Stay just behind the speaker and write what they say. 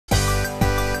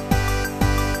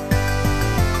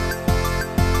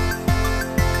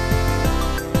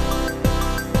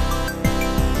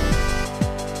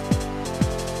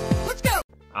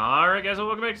guys,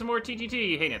 welcome back to some more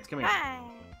TTT. Hey, Nitz, come here. Hi.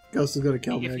 Ghost is gonna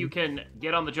kill me. If you can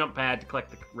get on the jump pad to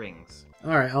collect the rings.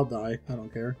 Alright, I'll die. I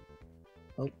don't care.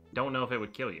 Oh. Don't know if it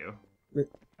would kill you.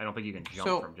 I don't think you can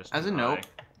jump from just as a note,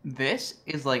 this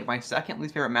is like my second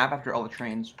least favorite map after all the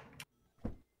trains.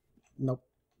 Nope.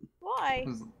 Why?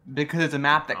 Because it's a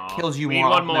map that kills you we need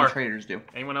more one often more. than traders do.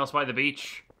 Anyone else by the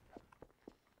beach?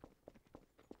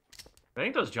 I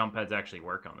think those jump pads actually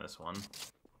work on this one.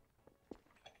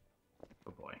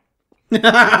 Oh boy.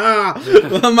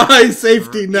 My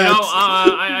safety net. You know,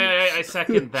 I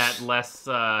second that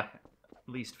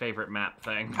least favorite map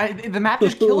thing. The map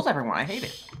just kills everyone. I hate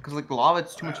it because like the lava,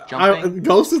 it's too much jumping.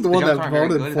 Ghost is the one that jumps aren't very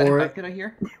voted good. Is that for it. infected, I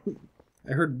hear?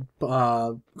 I heard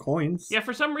coins. Yeah,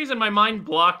 for some reason my mind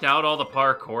blocked out all the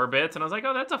parkour bits, and I was like,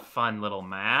 oh, that's a fun little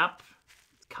map.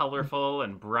 It's colorful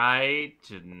and bright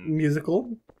and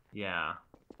Musical. yeah.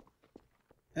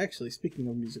 Actually, speaking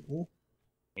of musical.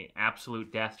 An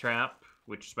absolute death trap,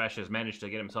 which Spesh has managed to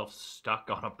get himself stuck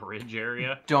on a bridge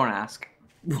area. Don't ask.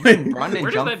 You Wait, can run and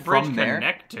Where does jump that bridge from there.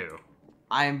 connect to?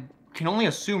 I can only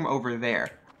assume over there.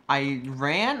 I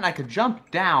ran, I could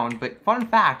jump down, but fun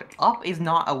fact, up is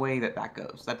not a way that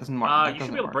goes. That doesn't work. You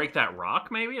should be able to break that rock,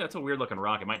 maybe? That's a weird looking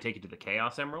rock. It might take you to the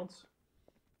Chaos Emeralds.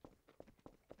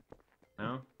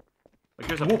 No? Like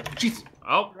there's a... Whoa, jeez.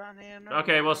 Oh!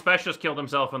 Okay, well, Spesh just killed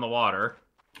himself in the water.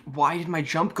 Why did my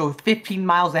jump go 15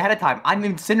 miles ahead of time? I'm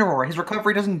Incineroar. His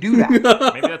recovery doesn't do that.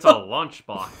 Maybe that's a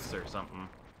lunchbox or something.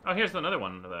 Oh, here's another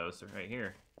one of those right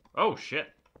here. Oh, shit.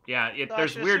 Yeah,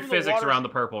 there's weird physics around the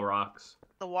purple rocks.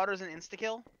 The water's an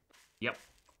insta-kill? Yep.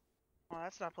 Oh,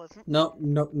 that's not pleasant.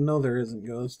 No, there isn't,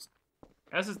 Ghost.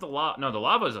 As is the lava. No, the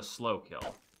lava is a slow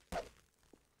kill.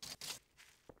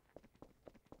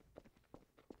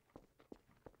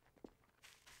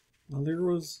 Well, there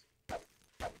was...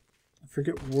 I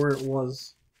forget where it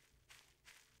was.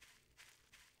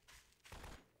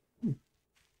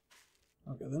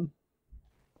 Okay, then.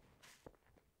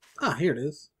 Ah, here it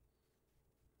is.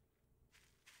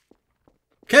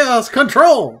 Chaos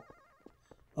Control!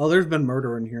 Oh, there's been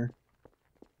murder in here.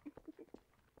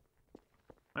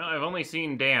 Well, I've only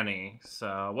seen Danny,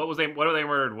 so what are they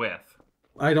murdered with?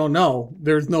 I don't know.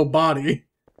 There's no body.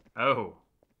 Oh.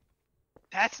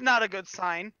 That's not a good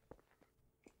sign.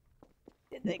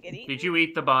 Did they get eaten? Did you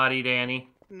eat the body, Danny?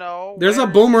 No. There's a where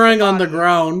is boomerang the on the body?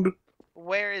 ground.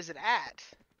 Where is it at?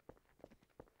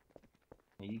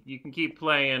 You can keep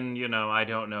playing, you know, I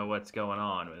don't know what's going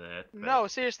on with it. But... No,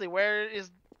 seriously, where is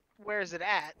it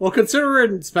at? Well,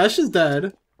 considering Spesh is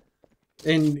dead,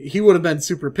 and he would have been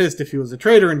super pissed if he was a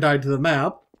traitor and died to the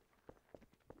map.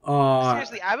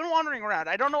 Seriously, I've been wandering around.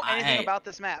 I don't know anything about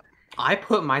this map. I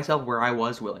put myself where I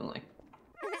was willingly.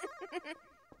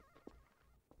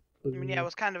 I mean, yeah, it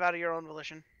was kind of out of your own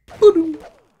volition.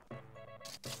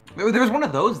 There was one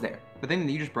of those there. The thing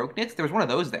that you just broke, Nitz, there was one of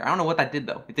those there. I don't know what that did,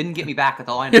 though. It didn't get me back, that's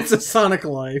all I know. It's a Sonic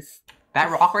life. That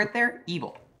rock right there,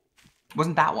 evil. It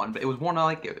wasn't that one, but it was one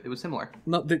like it. It was similar.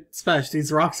 No, Spesh,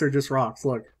 these rocks are just rocks,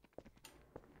 look.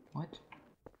 What?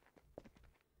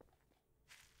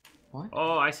 What?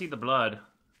 Oh, I see the blood.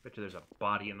 Bet you there's a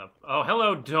body in the... Oh,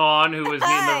 hello, Dawn, who was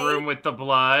in the room with the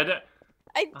blood.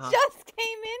 I just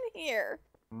came in here.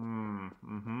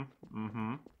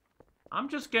 I'm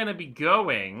just gonna be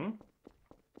going.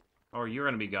 Or you're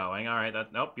gonna be going. Alright,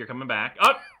 nope, you're coming back.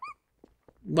 Oh!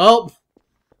 Well,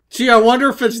 gee, I wonder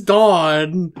if it's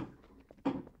Dawn.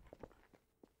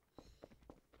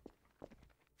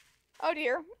 Oh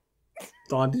dear.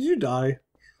 Dawn, did you die?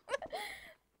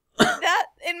 That,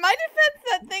 in my defense,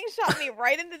 that thing shot me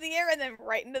right into the air and then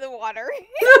right into the water.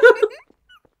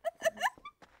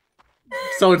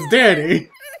 So it's Danny.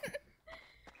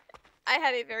 I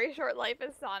had a very short life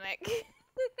as Sonic.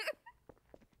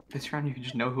 This round you can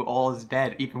just know who all is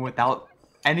dead, even without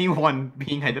anyone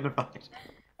being identified.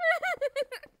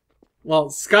 Well,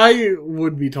 Sky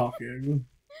would be talking.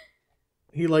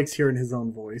 He likes hearing his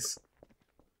own voice.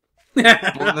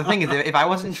 Well, the thing is, if I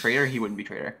wasn't traitor, he wouldn't be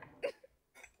traitor.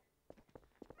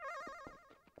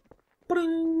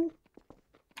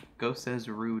 Ghost says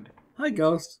rude. Hi,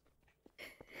 Ghost.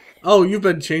 Oh, you've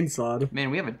been chainsawed.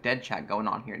 Man, we have a dead chat going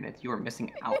on here, Nitz. You are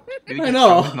missing out. Maybe I just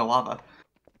know. froze in the lava.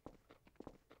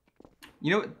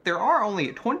 You know, there are only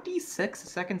 26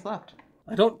 seconds left.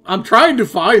 I'm trying to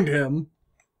find him.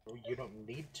 You don't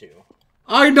need to.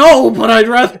 I know, but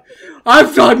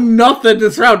I've done nothing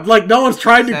this round. Like, no one's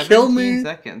trying to kill 17 me.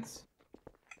 seconds.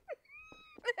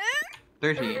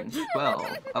 13,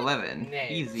 12, 11. Nice.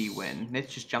 Easy win. Nitz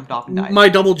just jumped off and died. My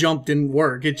double jump didn't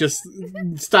work. It just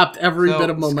stopped every So,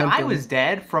 bit of momentum. Sky was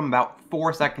dead from about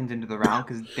 4 seconds into the round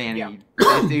because Danny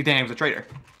was a traitor.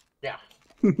 Yeah.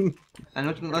 And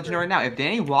let you know right now, if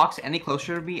Danny walks any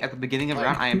closer to me at the beginning of the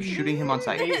round, I am shooting him on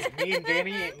sight. Me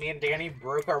and Danny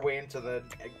broke our way into the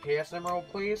Chaos Emerald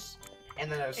place,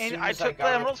 and then as soon as I took the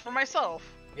emeralds for myself.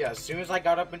 Yeah, as soon as I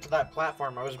got up into that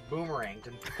platform, I was boomeranged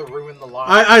and threw in the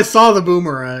lava. I saw the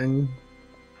boomerang.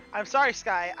 I'm sorry,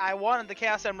 Sky. I wanted the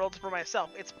Chaos Emeralds for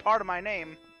myself. It's part of my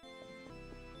name.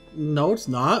 No, it's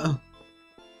not.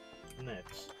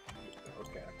 Nitz.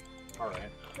 Okay.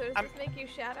 Alright. So does this make you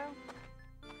Shadow?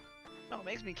 No, it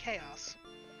makes me Chaos.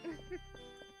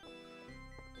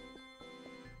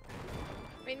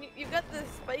 I mean, you've got the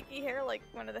spiky hair like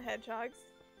one of the hedgehogs.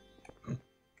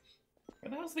 What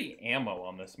the hell's the ammo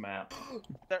on this map?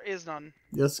 There is none.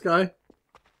 Yes, Sky?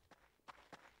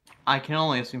 I can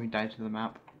only assume he died to the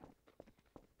map.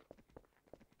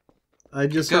 I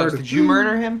just Ghost, heard. did you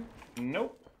murder him?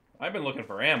 Nope. I've been looking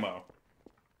for ammo.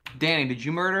 Danny, did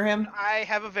you murder him? I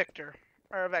have a Victor.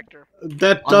 Or a Vector.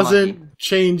 That doesn't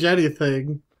change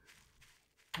anything.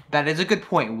 That is a good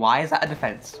point. Why is that a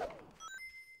defense?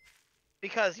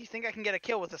 Because you think I can get a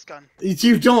kill with this gun.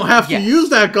 You don't have to Yes. use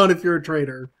that gun if you're a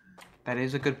traitor. That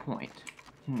is a good point.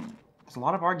 There's a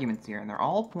lot of arguments here, and they're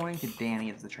all pointing to Danny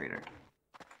as the traitor.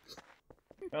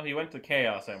 Well, he went to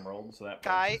Chaos Emerald, so that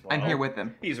Guy, works as well. I'm here with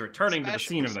him. He's returning to the Smash,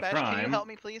 scene of the Smash, crime. Can you help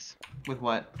me, please? With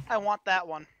what? I want that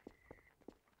one.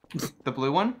 The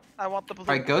blue one? I want the blue.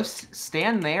 Alright, Ghost,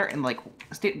 stand there and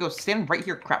Ghost, stand right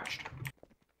here crouched.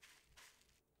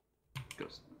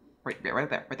 Ghost. Right there, right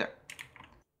there.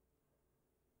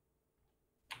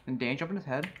 And Danny jump in his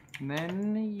head, and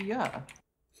then, yeah.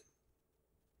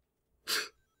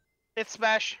 It's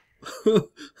Smash.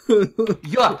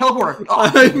 Yeah, teleport! Oh,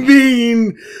 I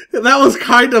mean, that was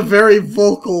kind of very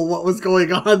vocal what was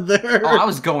going on there. I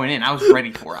was going in. I was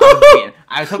ready for it. I was waiting.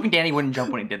 I was hoping Danny wouldn't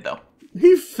jump when he did, though.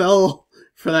 He fell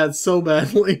for that so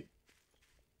badly.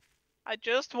 I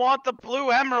just want the blue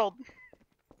emerald.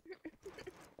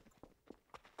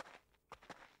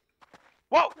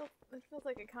 Whoa! It feels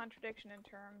like a contradiction in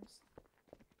terms.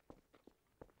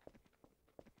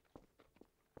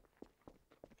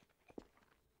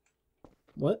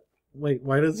 What? Wait,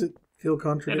 why does it feel Yeah,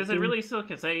 contradictory? does it really still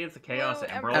say it's a Chaos Blue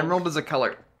Emerald? Emerald is a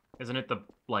color. Isn't it the,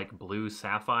 like, blue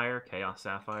sapphire? Chaos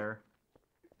sapphire?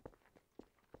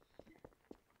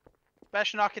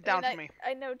 Smash, knock it down for me.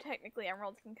 I know technically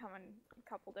emeralds can come in a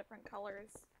couple different colors,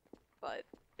 but...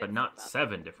 But it's not about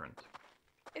 7 different.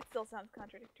 It still sounds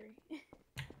contradictory.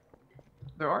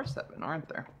 There are 7, aren't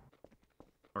there?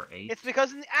 Or 8. It's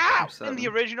because in Seven. the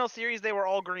original series they were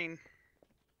all green.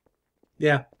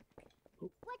 Yeah.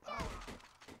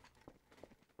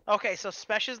 Okay, so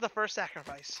Smash is the first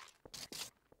sacrifice.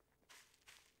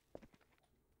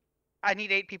 I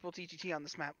need 8 people TTT on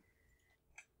this map.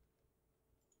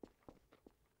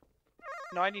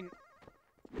 No, I need...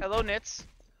 Hello, Nitz.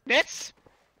 Nitz!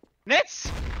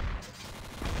 Nitz!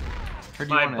 Or do you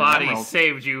My want an body emerald?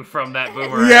 saved you from that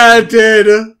boomerang. Yeah, it did.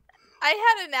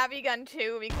 I had a navi gun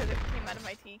too because it came out of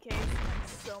my T case. I'm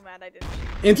so mad I didn't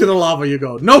shoot. Into the lava you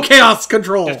go. No chaos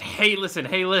control. Just, hey, listen,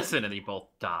 and you both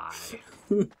die.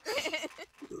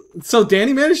 So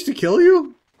Danny managed to kill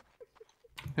you?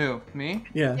 Who? Me?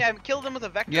 Yeah. Yeah, I killed him with a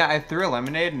Vector. Yeah, I threw a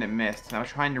lemonade and it missed. And I was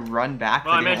trying to run back,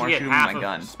 Well, but I I didn't managed to want to get shoot him with half my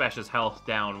gun. of Spesh's health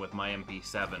down with my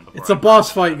MP7 before It's a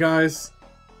boss fight, guys.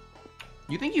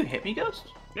 You think you hit me, Ghost?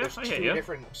 Yeah, There's I 2 hit you.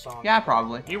 different songs. Yeah,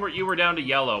 probably. You were down to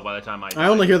yellow by the time I died. I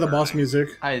only hear the burning. boss music.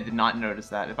 I did not notice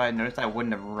that. If I had noticed, I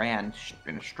wouldn't have ran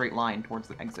in a straight line towards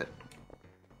the exit.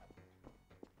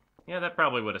 Yeah, that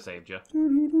probably would have saved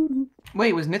you.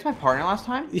 Wait, was Nitz my partner last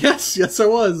time? Yes, yes I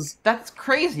was. That's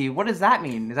crazy. What does that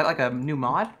mean? Is that like a new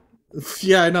mod?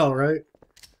 Yeah, I know, right?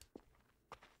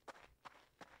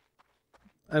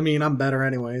 I mean, I'm better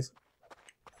anyways.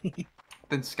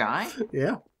 Than Sky?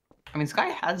 Yeah. I mean, Sky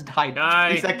has died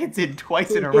Guy. 3 seconds in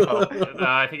twice in a row.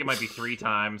 I think it might be 3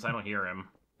 times. I don't hear him.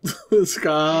 Did you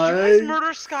Sky. guys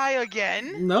murder Sky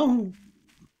again? No.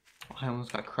 I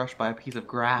almost got crushed by a piece of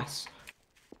grass.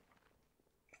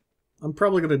 I'm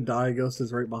probably gonna die. Ghost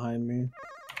is right behind me.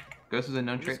 Ghost is a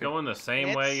known Just traitor. going the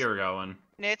same way you're going.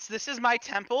 Nitz, this is my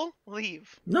temple.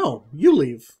 Leave. No, you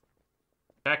leave.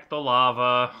 Check the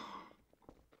lava.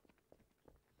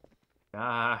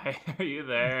 Guy, are you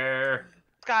there?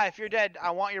 Sky, if you're dead,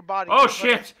 I want your body. Oh Just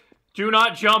like- shit! Do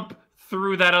not jump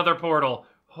through that other portal.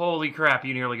 Holy crap,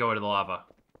 you nearly go into the lava.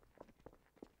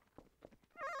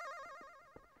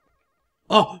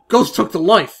 Oh, Ghost took the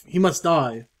life. He must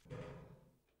die.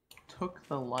 Took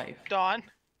the life. Dawn.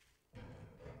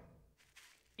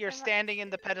 You're standing in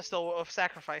the pedestal of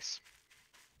sacrifice.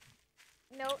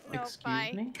 No, Excuse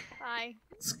bye. me? Bye.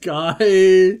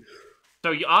 Sky.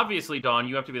 So you, obviously, Dawn,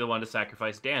 you have to be the one to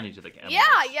sacrifice Danny to the camera. Yeah.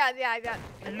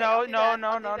 Okay, No, I'll do no, that, no,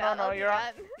 I'll do no, that, no, I'll do you're on.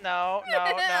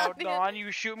 that. No, Dawn,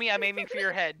 you shoot me, I'm aiming for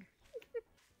your head.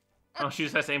 Oh, she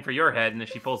just has to aim for your head, and if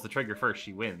she pulls the trigger first,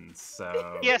 she wins.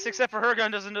 So. Yes, except for her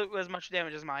gun doesn't do as much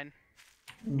damage as mine.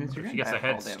 She gets a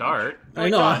head start. I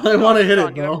know. Dawn, I want to hit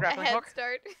Dawn, it you have a though. A grappling head hook?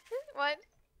 start. What?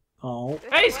 Oh.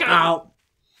 Hey, Sky! Ow.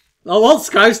 Oh well,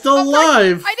 Sky's still Oh, sorry.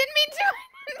 alive. I didn't mean to.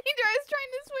 I didn't mean to. I was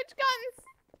trying to switch guns.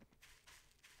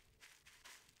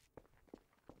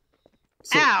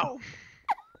 So- Ow!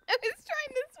 I was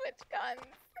trying to switch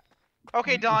guns.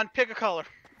 Okay, Dawn, pick a color.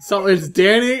 So it's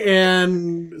Danny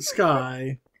and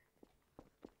Sky.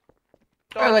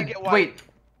 Dawn, you get white. Wait.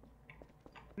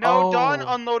 No, Oh. Dawn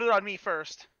unloaded on me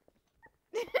first.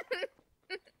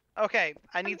 Okay,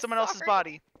 I need someone else's sorry.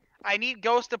 body. I need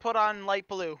Ghost to put on light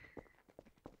blue.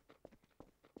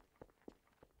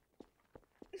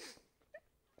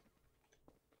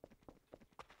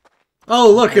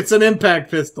 Oh look, it's an impact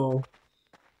pistol.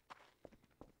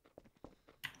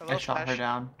 Hello, I shot her Flash.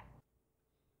 down.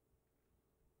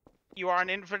 You are an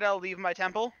infidel, leave my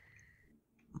temple.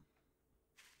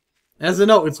 As a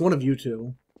note, it's one of you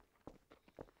two.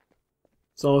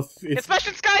 So if It's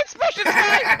Mission Sky! It's Mission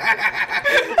Sky!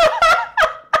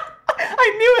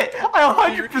 I knew it!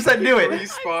 I 100% knew it!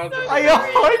 Respawned. I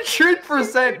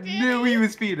 100% knew he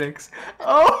was Phoenix.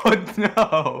 Oh,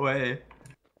 no way.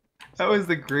 That was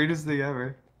the greatest thing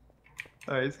ever.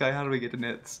 Alright, Sky, how do we get to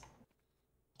Nits?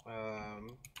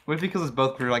 What if he kills us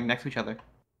both if we're like next to each other?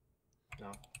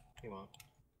 No, he won't.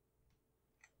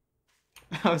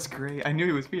 That was great. I knew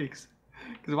he was Phoenix.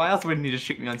 Because why else wouldn't he just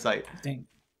shoot me on sight? dang.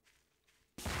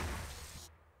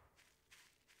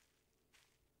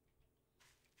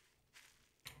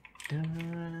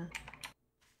 Dun,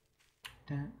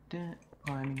 dun, dun,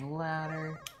 climbing a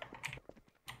ladder.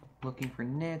 Looking for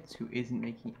Nits, who isn't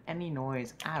making any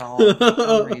noise at all for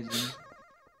some reason.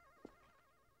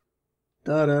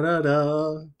 Da da da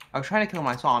da. I was trying to kill him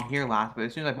when I saw him here last, but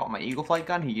as soon as I bought my Eagle Flight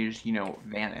gun, he just, you know,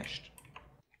 vanished.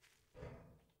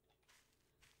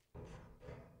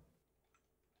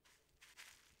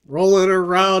 Rolling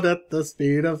around at the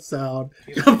speed of sound.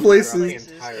 He's Places. running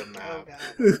the entire map.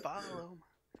 Oh, God. Follow.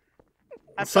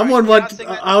 I'm sorry, Someone you're not went saying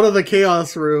that- out of the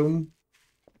chaos room.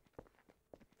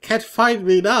 Can't find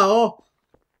me now.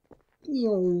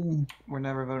 Whee. We're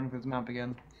never voting for this map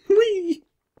again.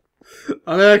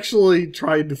 I'm actually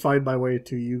trying to find my way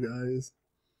to you guys.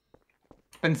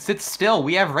 Then sit still.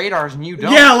 We have radars and you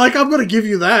don't. Yeah, like I'm gonna give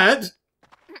you that.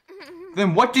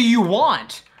 Then what do you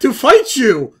want? To fight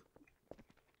you!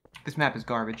 This map is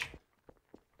garbage.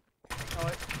 Oh,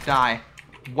 it- Die.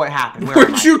 What happened? Where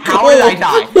am Where'd I? you go? How did I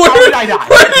die? Where How did I die?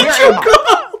 Where did Where you am I?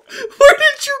 go? Where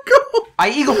did you go? I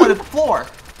Eagle Flighted the floor.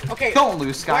 Okay. Don't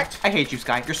lose, Sky. What? I hate you,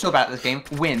 Sky. You're so bad at this game.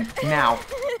 Win now.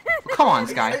 Come on,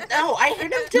 Sky. No, I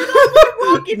hit him to the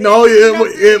rocket. No, it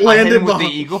I hit landed him with the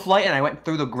behind. Eagle Flight and I went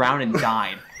through the ground and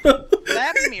died. That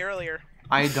happened to me earlier.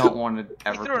 I don't want to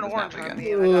ever threw play an this map orange on again.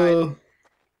 me. And I died.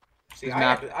 See, This I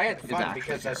map had is fun actually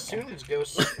because as terrible. soon as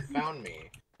Ghost found me,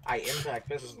 I impact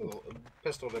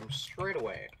pistoled him straight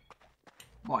away.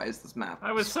 Why is this map?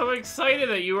 I was so excited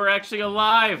that you were actually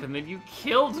alive, and then you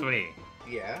killed me.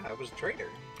 Yeah, I was a traitor.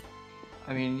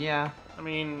 I mean, yeah. I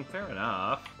mean, fair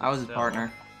enough. I was his Still.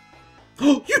 partner.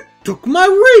 Oh, you took my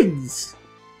rings!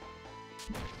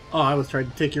 Oh, I was trying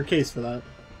to take your case for that.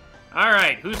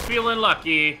 Alright, who's feeling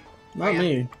lucky? Not I am.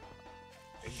 me.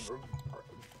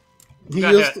 He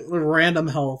Got used hit. a random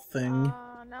health thing.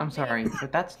 Not I'm me. sorry,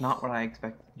 but that's not what I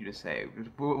expected you to say.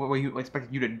 What you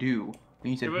expected you to do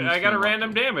when you said I got a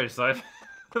random damage, so I...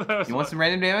 that was You want some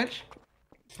random damage?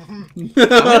 I'm I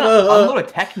gonna unload a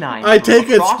Tech 9. I take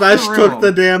it across Spesh the took room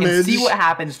the damage. And see what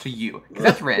happens to you. 'Cause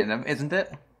that's random, isn't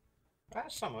it?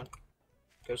 Someone.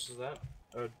 Ghost is that?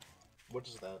 What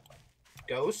is that?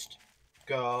 Ghost?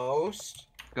 Ghost?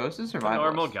 Ghost is a survivalist.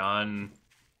 normal gun.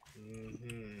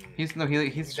 Mm-hmm. He's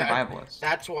survivalist.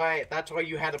 That's why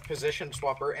you had a position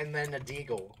swapper and then a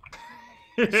deagle.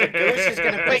 So Ghost is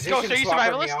gonna Wait, position Ghost, are you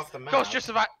swapper me survivalist? off the map. Ghost, you're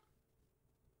survive.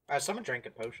 Someone drank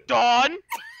a potion. Dawn!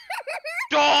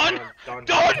 Dawn! Dawn.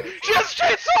 Dawn! She has a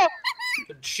chainsaw!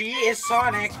 She is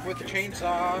Sonic with the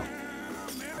chainsaw.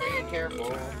 Be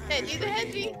careful. Hey, do the There's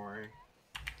hedgie. more.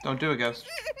 Don't do it, Ghost.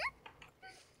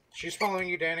 She's following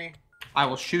you, Danny. I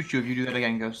will shoot you if you do that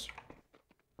again, Ghost.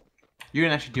 You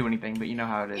didn't actually do anything, but you know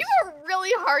how it is. You are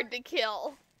really hard to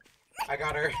kill. I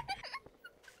got her.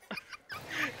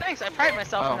 Thanks, I pride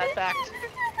myself Oh. on that fact.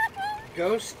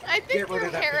 Ghost. I think Get rid your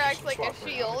of that hair position acts like a swapper.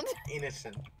 shield. I'm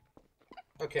innocent.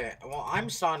 Okay, well, I'm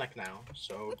Sonic now,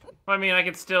 so... I mean, I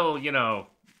could still, you know,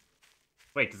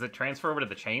 Wait, does it transfer over to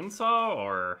the chainsaw,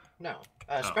 or...? No.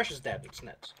 Special's dead. It's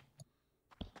Nitz.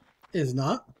 Is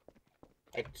not?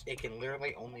 It can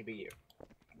literally only be you.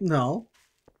 No.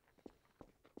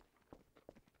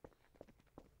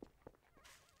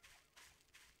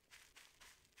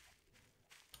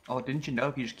 Oh, didn't you know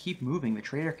if you just keep moving, the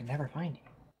traitor can never find you?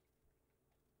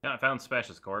 Yeah, I found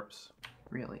Special's corpse.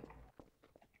 Really?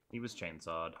 He was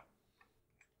chainsawed.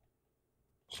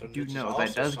 So You Nitz is know that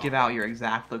also does give solid. out your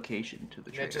exact location to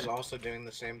the Nitz traitor. is also doing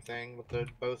the same thing with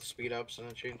both speed ups and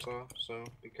a chainsaw, so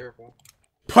be careful.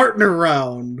 Partner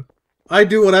round. I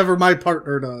do whatever my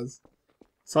partner does.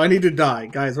 So I need to die.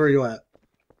 Guys, where are you at?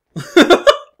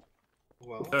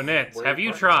 Well, So, Nitz, we're have you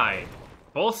partners. tried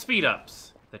both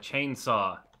speed-ups, the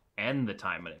chainsaw, and the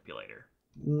time manipulator?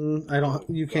 I don't.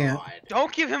 You can't. God.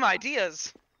 Don't give him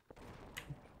ideas.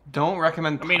 Don't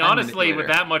recommend. I mean, time honestly, with manipulator.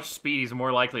 that much speed, he's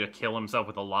more likely to kill himself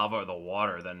with the lava or the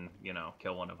water than, you know,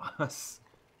 kill one of us.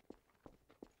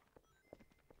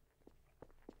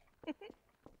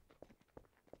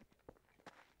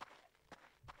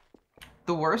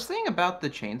 The worst thing about the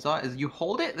chainsaw is you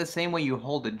hold it the same way you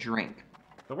hold a drink.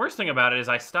 The worst thing about it is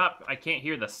I can't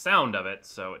hear the sound of it,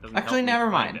 so it doesn't Actually, help me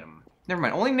never find mind. him. Never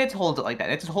mind. Only Nitz holds it like that.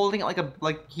 Nitz is holding it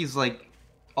like he's like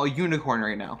a unicorn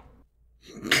right now,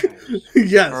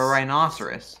 Yes. or a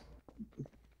rhinoceros.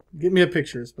 Give me a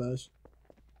picture, Spash.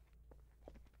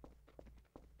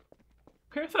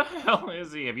 Where the hell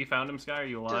is he? Have you found him, Sky? Are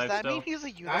you alive Does that still? mean he's a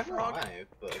I'm unifrog? alive,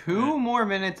 but 2 more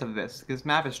minutes of this. This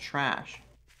map is trash.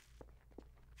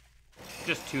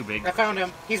 Just too big. I found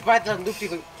him. He's by the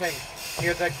loop-de-loop thing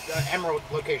near the emerald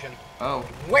location. Oh,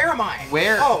 Where am I?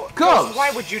 Where? Oh, Ghost! Why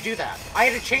would you do that? I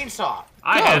had a chainsaw.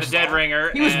 I had a Ghost. dead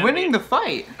ringer. he was and winning the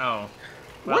fight. Oh.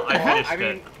 What Well, the I heck? finished I mean,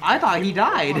 it. I thought he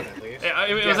died. at least.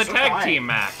 It was Yeah, a so tag did I. team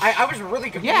match. I was really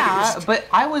confused. Yeah, but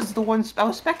I was the one. I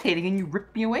was spectating, and you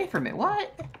ripped me away from it.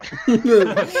 What?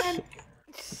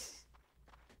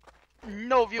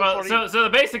 No view Well, for you. so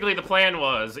basically the plan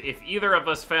was, if either of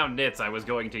us found Nitz, I was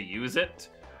going to use it.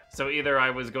 So either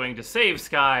I was going to save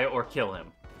Sky or kill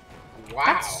him. Wow.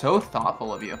 That's so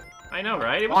thoughtful of you. I know,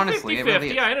 right? It was Honestly, it 50-50. really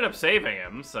is. I ended up saving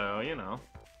him, so, you know.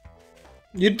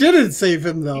 You didn't save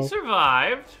him He though.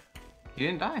 survived. You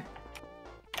didn't die.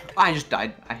 I just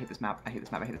died. I hate this map. I hate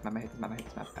this map. I hate this map. I hate this map. I hate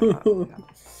this map. I hate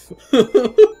this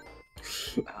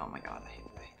map. Oh my god, I hate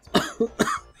this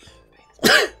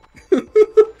map.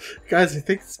 Guys, I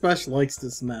think Spash likes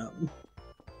this map.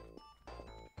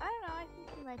 I don't know. I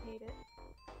think you might hate it.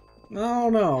 Oh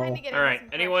no. Kinda get Alright, some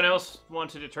anyone pressure. else want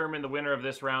to determine the winner of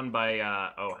this round by,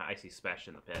 oh, I see Spesh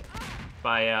in the pit.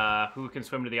 By, who can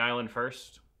swim to the island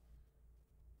first?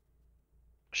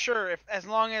 Sure, as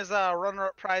long as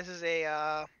runner-up prize is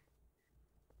a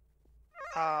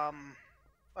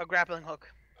grappling hook.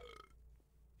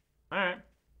 Alright.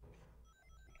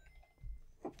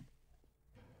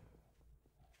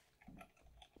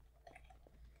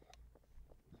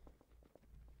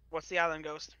 What's the island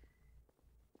ghost?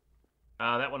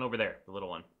 That one over there, the little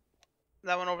one.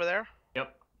 That one over there?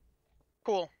 Yep.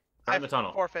 Cool. Right in the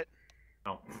tunnel. Forfeit.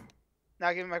 Oh.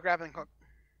 Now give me my grappling hook.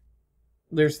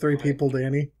 There's 3 people,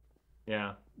 Danny.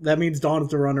 Yeah. That means Dawn's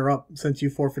the runner-up since you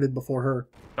forfeited before her.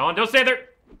 Dawn, don't stay there!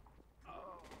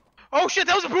 Oh shit,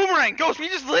 that was a boomerang! Ghost, we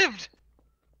just lived!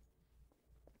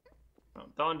 Oh,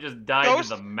 Dawn just died Ghost,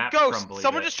 to the map Ghost, crumbly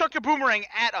someone bit. just chucked a boomerang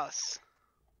at us.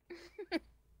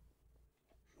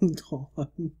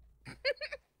 Dawn.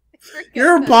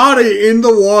 Your body in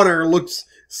the water looks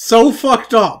so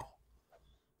fucked up.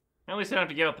 At least I don't have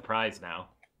to give out the prize now.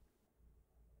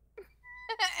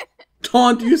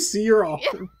 Dawn, do you see your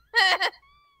offer?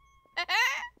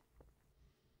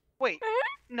 Wait,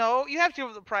 no, you have to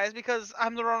give the prize because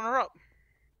I'm the runner-up.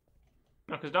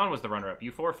 No, because Dawn was the runner-up.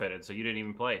 You forfeited, so you didn't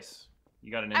even place.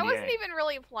 You got an NDA. I wasn't even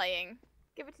really playing.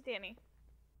 Give it to Danny.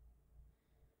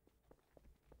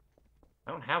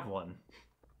 I don't have one.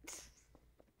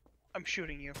 I'm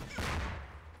shooting you.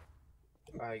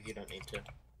 You don't need to.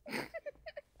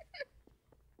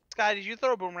 Sky, did you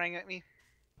throw a boomerang at me?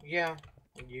 Yeah.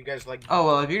 You guys like. Oh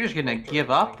well, if you're just gonna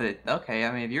give up it, okay.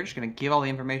 I mean, if you're just gonna give all the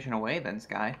information away, then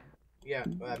Sky. Yeah,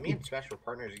 me and Smash were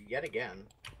partners yet again.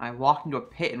 I walked into a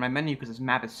pit in my menu because this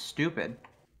map is stupid.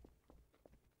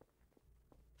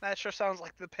 That sure sounds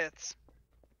like the pits.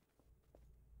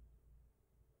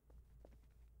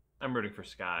 I'm rooting for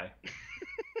Sky.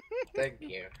 Thank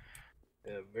you.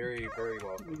 Very, very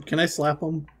well. Can I slap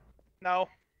him? No.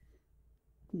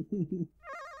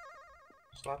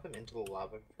 Slap him into the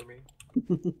lava for me. That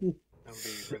would be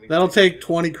really That'll nice. take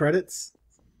 20 credits.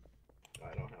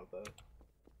 I don't have that.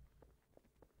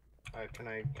 Can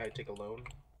I take a loan?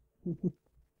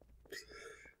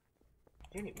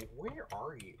 Danny, where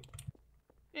are you?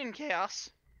 In chaos.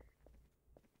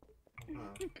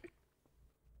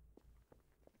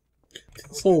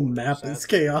 This whole map is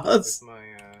chaos. With my,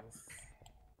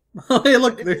 Oh, hey,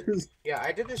 look, there's... Yeah,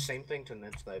 I did the same thing to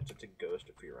Nitz that I did to Ghost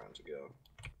a few rounds ago.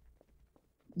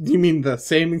 You mean the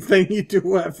same thing you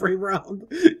do every round?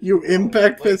 You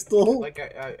impact pistol?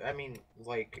 I mean,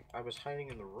 like, I was hiding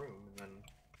in the room, and then...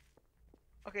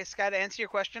 Okay, Sky, to answer your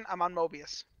question, I'm on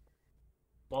Mobius.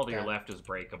 Wall to your left is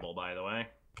breakable, by the way.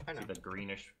 I know. See the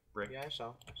greenish brick? Yeah, I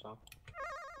saw.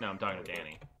 No, I'm talking to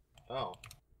Danny. Oh.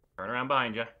 Turn around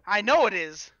behind you. I know it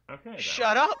is. Okay, then.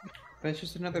 Shut up. But it's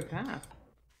just another path.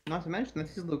 Not to mention,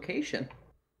 that's his location.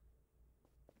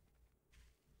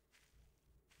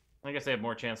 I guess they have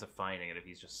more chance of finding it if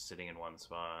he's just sitting in one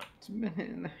spot. It's a minute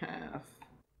and a half.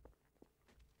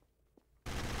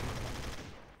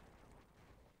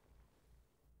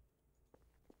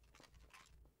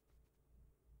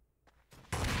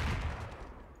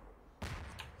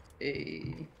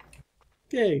 Hey.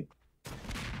 Yay.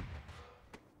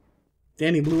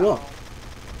 Danny blew up.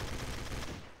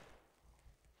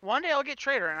 One day I'll get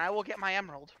Trader and I will get my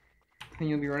emerald. And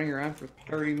you'll be running around for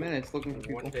 30 minutes looking for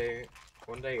people.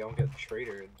 One day I'll get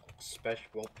Trader and Spesh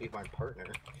won't be my partner.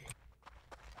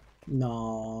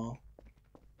 No.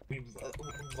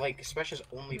 Like, Spesh has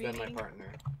only been my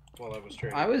partner while I was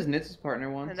Trader. I was Nitz's partner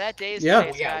once. And that day is Yeah.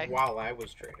 today's Yeah, guy. while I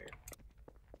was Trader.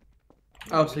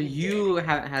 Oh, so you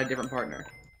haven't had a different partner?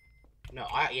 No,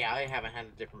 I haven't had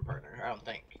a different partner, I don't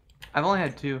think. I've only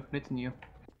had two, Nitz and you.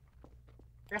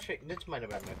 Actually, Nitz might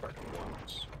have been my partner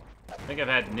once. I think I've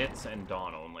had Nitz and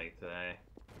Dawn only today.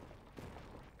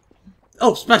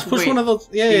 Oh, Smash, push Wait, one of those.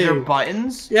 Yeah, These yeah, are yeah.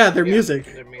 buttons? Yeah, they're Yeah, music.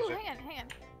 Their Ooh, music. hang on.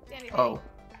 Danny, Oh.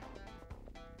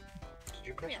 Did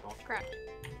you press Come here. Alt? Crap.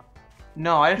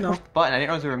 No, I just No. pushed the button. I didn't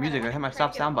know there was music. I hit my Try to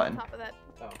stop get sound up on button. top of that.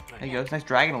 Oh, There you go. It's nice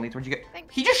dragon elites. Where'd you get?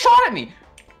 Thanks. He just shot at me!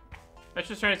 I was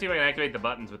just trying to see if I can activate the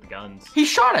buttons with the guns. He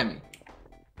shot at me!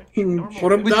 Normal.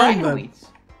 Put him With down dragon then. elites.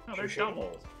 No, there's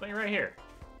doubles. Thing right here.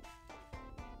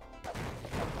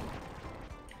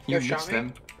 You Yo, shot missed me?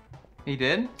 them. He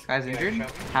did? This guy's Yeah, injured.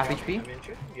 shot me. Half Yeah, HP. I'm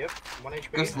injured. Yep, 1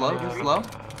 HP. Go slow, go slow.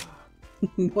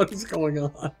 What is going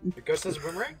on? The ghost has a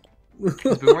boomerang?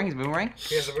 He's boomerang, he's boomerang.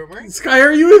 He has a boomerang? Sky,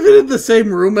 are you even in the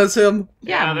same room as him?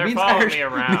 Yeah, they're me and following Sky me are-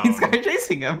 around. Me and Sky are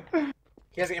chasing him.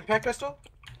 He has an impact pistol?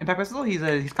 Impact pistol,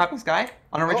 he's copying Sky.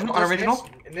 Unoriginal, Oh, unoriginal.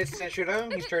 Nitz can't shoot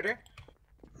him, he's Trader.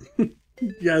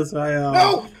 Yes, I am.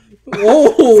 No!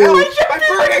 Oh! I'm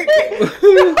burning!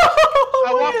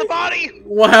 I want the body!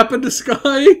 What happened to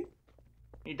Sky?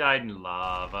 He died in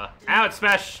lava. Out,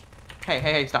 Smash!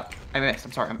 Hey, stop. I missed.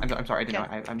 I'm sorry. I'm sorry. I didn't know.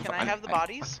 I'm Can sorry. I have the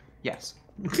bodies? Yes.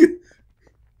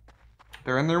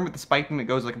 They're in the room with the spike thing that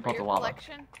goes like in front of Your the lava.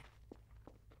 collection.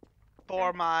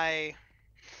 For my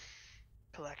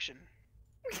collection.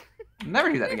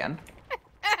 Never do that again.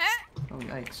 Oh,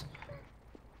 yikes.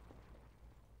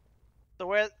 So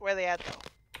where they at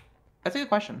though? That's a good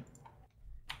question.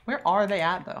 Where are they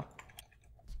at, though?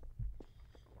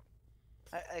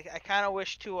 I kind of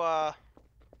wish to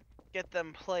get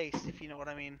them placed, if you know what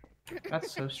I mean.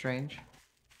 That's so strange.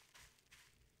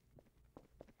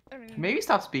 I mean, Maybe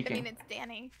stop I speaking. mean, it's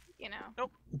Danny, you know.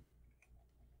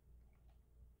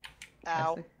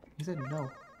 Ow. He said no.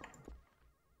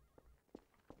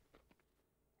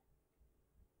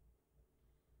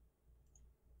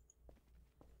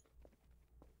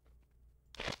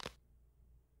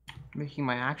 Making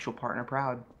my actual partner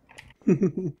proud.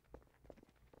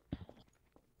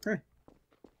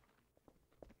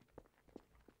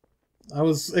 I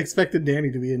was expecting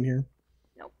Danny to be in here.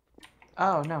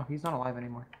 Oh, no, he's not alive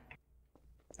anymore.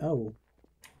 Oh.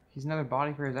 He's another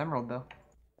body for his emerald, though.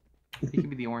 He could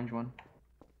be the orange one.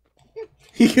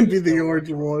 He can be the orange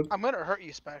one. I'm gonna hurt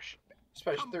you, Spesh.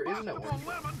 Spesh, there is no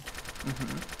one.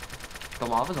 The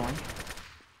lava's orange.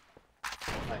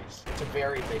 Nice. It's a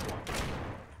very big one.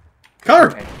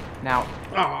 Car! Okay, now,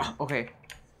 Ah. okay.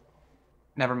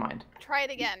 Never mind. Try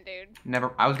it again, dude.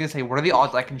 Never. I was gonna say, what are the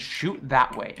odds I can shoot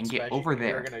that way and get Spesh, over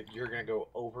there? You're gonna go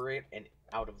over it and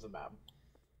out of the map.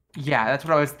 Yeah, that's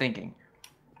what I was thinking.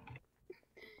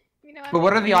 You know, But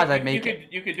what are the odds I'd You make could,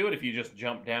 it? you could do it if you just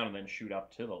jump down and then shoot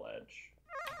up to the ledge.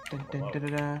 Dun, dun, dun,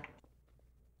 dun, dun.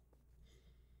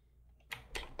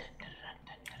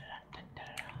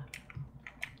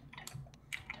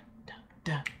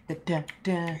 Dun, dun, dun,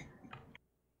 dun.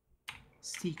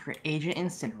 Secret Agent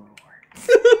Incineroar.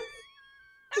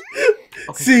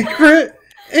 Okay. Secret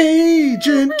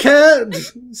Agent Cat!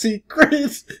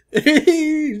 Secret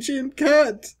Agent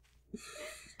Cat!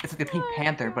 It's like the Pink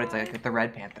Panther, but it's like the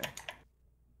Red Panther.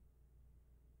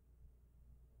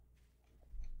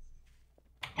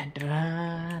 Dun, dun,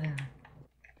 dun, dun.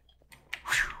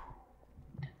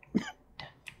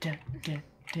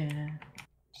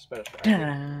 Special.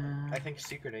 I think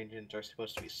secret agents are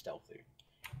supposed to be stealthy.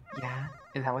 Yeah,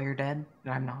 is that why you're dead?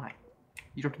 No, I'm not.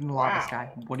 You dropped in the lava, Sky.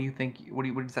 What do you think? What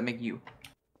does that make you?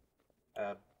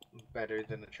 Better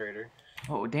than a traitor.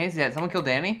 Oh, Danny's dead. Someone killed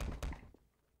Danny?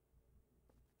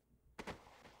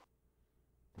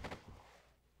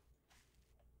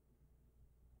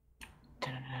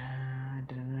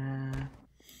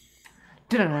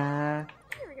 Here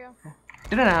we go.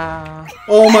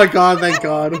 Oh my god, thank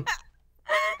god.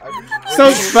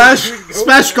 So,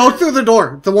 Smash, go through the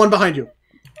door. The one behind you.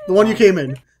 The one you came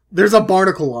in. There's a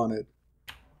barnacle on it.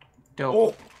 Dope.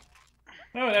 Oh.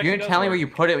 No, You didn't tell me where you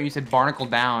put it when you said barnacle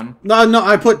down. No,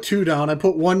 I put 2 down. I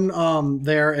put 1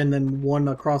 there and then 1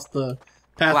 across the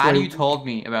pathway. Glad you told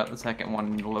me about the second one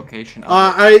in the location.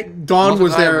 Dawn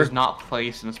was there. It was not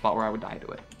placed in a spot where I would die to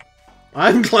it.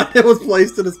 I'm glad it was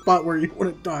placed in a spot where you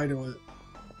wouldn't die to it.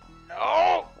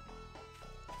 No!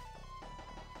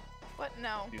 What?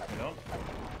 No.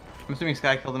 I'm assuming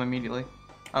Sky killed him immediately.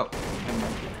 Oh, never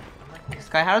mind.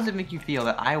 Sky, how does it make you feel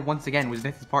that I, once again, was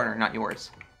Nick's partner, not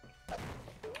yours?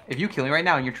 If you kill me right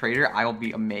now and you're traitor, I will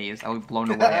be amazed. I will be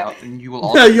blown away out, and you will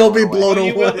also you'll be blown away.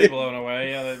 You will be blown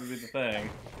away, yeah, that would be the thing.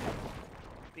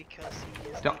 Because he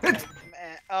is Don't- man.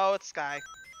 Oh, it's Sky.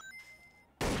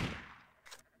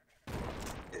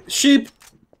 Sheep!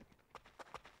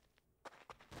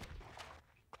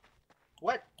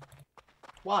 What?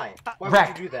 Why? Why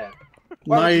Wrecked. would you do that?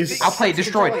 Nice. Outplayed,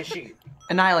 destroyed. Control a sheep.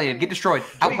 Annihilated, get destroyed.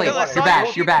 Outplayed, Because I You're saw bad,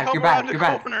 you you're bad, come you're bad, around you're the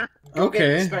bad. corner. Go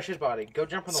Okay. get Smash's body. Go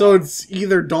jump on the So wall. it's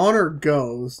either Dawn or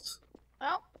Ghost.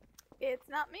 Well, it's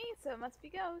not me, so it must be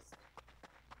Ghost.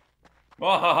 Kill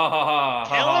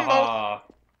them both.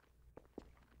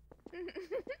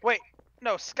 Wait,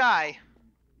 no, Sky.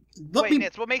 Let Wait, me...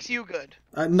 Nitz, what makes you good?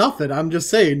 Nothing, I'm just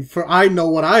saying. For I know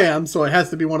what I am, so it has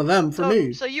to be one of them for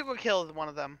me. So you go kill one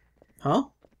of them. Huh?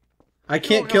 I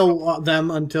can't kill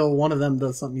them until one of them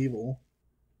does something evil.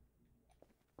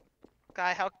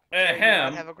 Sky, how dare you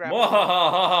not have a grab?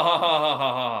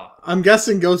 I'm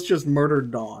guessing Ghost just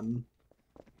murdered Dawn.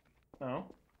 Oh.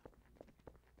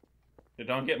 Did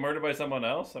Dawn get murdered by someone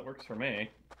else? That works for me.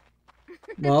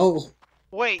 Well...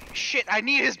 Wait, shit, I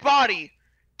need his body!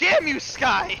 Damn you,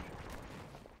 Sky!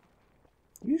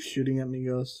 Are you shooting at me,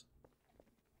 Ghost?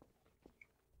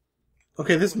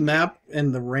 Okay, this map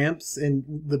and the ramps and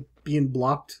the being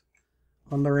blocked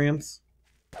on the ramps.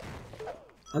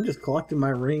 I'm just collecting my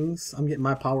rings. I'm getting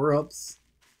my power-ups.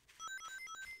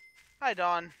 Hi,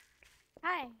 Dawn.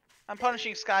 Hi. I'm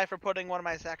punishing Sky for putting one of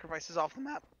my sacrifices off the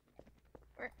map.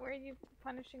 Where are you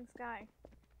punishing Sky?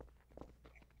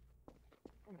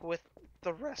 With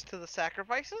the rest of the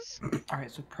sacrifices?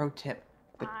 Alright, so pro tip.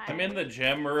 I'm in the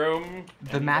gem room.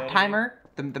 The map timer,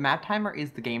 the map timer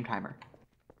is the game timer.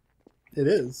 It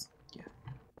is. Yeah.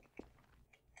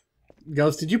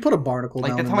 Ghost, did you put a barnacle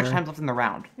Like, down that's in how much there? time's left in the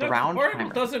round. The No, round barnacle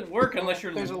timer. doesn't work unless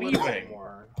you're There's a little leaving.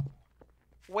 more.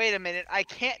 Wait a minute, I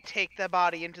can't take the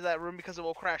body into that room because it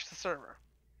will crash the server.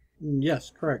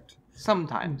 Yes, correct.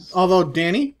 Sometimes. Although,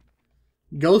 Danny,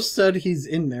 Ghost said he's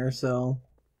in there, so...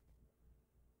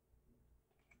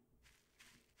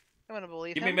 I'm gonna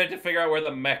believe You'd him. be meant to figure out where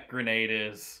the mech grenade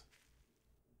is.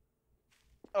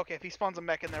 Okay, if he spawns a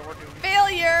mech in there, we're doomed.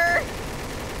 Failure!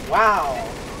 Wow.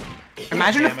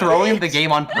 Imagine Damn it. throwing the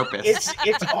game on purpose.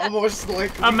 It's almost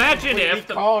like we Imagine completely if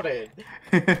the- called it.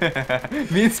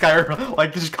 Me and Sky are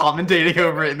like just commentating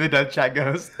over it in the death chat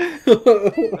goes.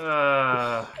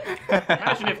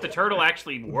 Imagine if the turtle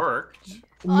actually worked.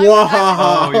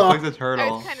 Oh, he plays the I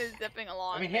turtle. was kind of zipping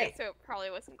along, I mean, hey. so it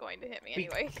probably wasn't going to hit me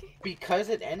anyway. Because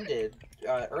it ended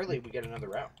early, we get another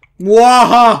round.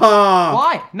 Wahaha!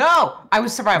 Why? No! I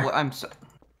was survival. I'm so.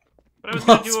 But I was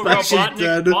gonna do a Smashy's Robotnik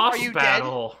dead. boss Are you dead?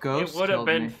 battle. Ghost it would have killed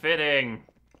been me. fitting.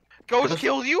 Ghost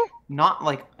killed you? Not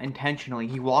like intentionally.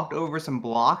 He walked over some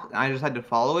blocks, and I just had to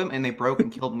follow him, and they broke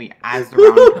and killed me as the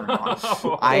round turned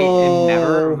on. I am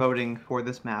never voting for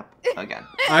this map again.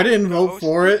 I didn't vote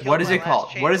for it. What is my it called?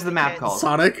 last What is the chance map to called?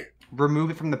 Sonic? Remove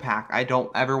it from the pack. I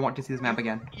don't ever want to see this map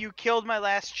again. You killed my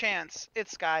last chance.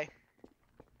 It's Sky.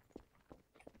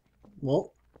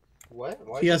 Well, What?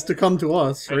 Why he is has it to me? come to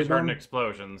us, I right? just heard an Dawn?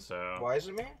 explosion, so. Why is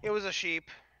it me? It was a sheep.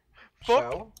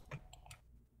 Fuck. So?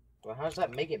 Well, how does that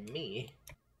make it me?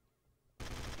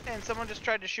 And someone just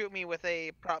tried to shoot me with a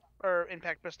prop or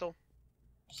impact pistol.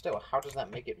 Still, how does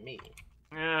that make it me?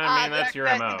 Yeah, I mean, that's your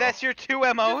MO. That's your two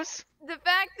MOs? The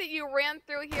fact that you ran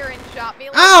through here and shot me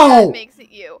like Ow! that makes it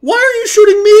you. Why are you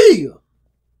shooting me?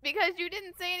 Because you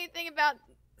didn't say anything about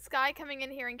Sky coming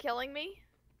in here and killing me.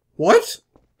 What?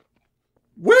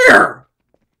 Where?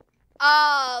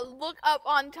 Look up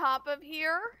on top of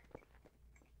here.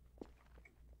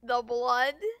 the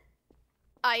blood,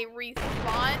 I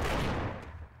respawn.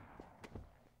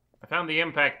 I found the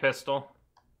impact pistol.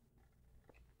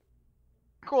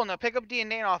 Cool, now pick up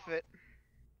DNA off of it.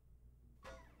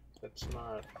 That's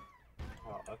not...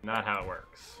 Oh, okay. Not how it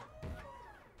works.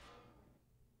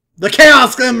 The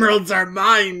Chaos Emeralds are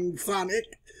mine, Sonic!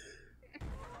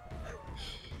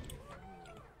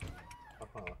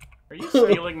 Are you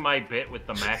stealing my bit with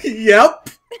the mech? Yep!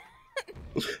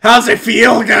 How's it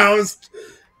feel, Ghost?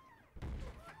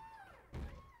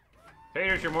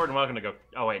 Haters, you're more than welcome to go.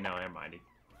 Oh, wait, no, never mind.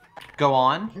 Go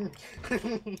on.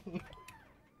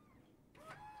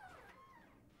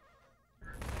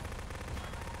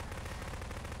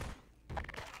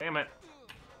 Damn it.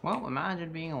 Well,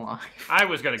 imagine being alive. I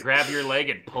was gonna grab your leg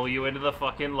and pull you into the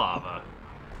fucking lava.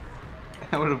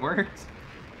 That would have worked.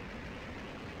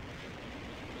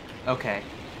 Okay.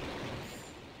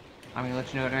 I'm gonna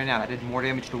let you know it right now. I did more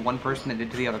damage to one person than I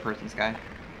did to the other person, Sky.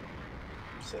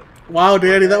 Wow,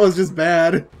 Danny, that was just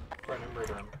bad.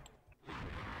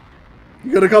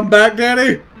 You gonna come back,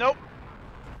 Danny? Nope.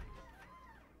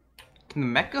 Can the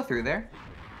mech go through there?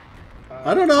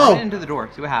 I don't Run know. into the door,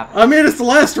 see what happens. I mean, it's the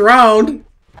last round.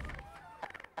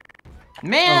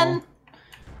 Man! Oh.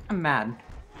 I'm mad.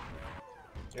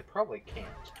 It probably can't.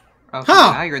 Okay,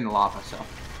 Huh. now you're in the lava, so.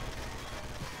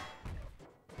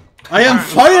 I am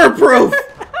fireproof!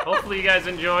 Hopefully you guys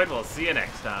enjoyed. We'll see you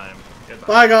next time. Goodbye.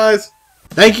 Bye, guys.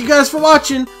 Thank you guys for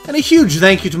watching, and a huge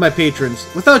thank you to my patrons.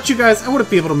 Without you guys, I wouldn't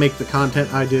be able to make the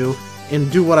content I do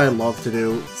and do what I love to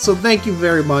do. So thank you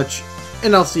very much,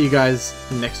 and I'll see you guys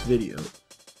next video.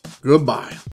 Goodbye.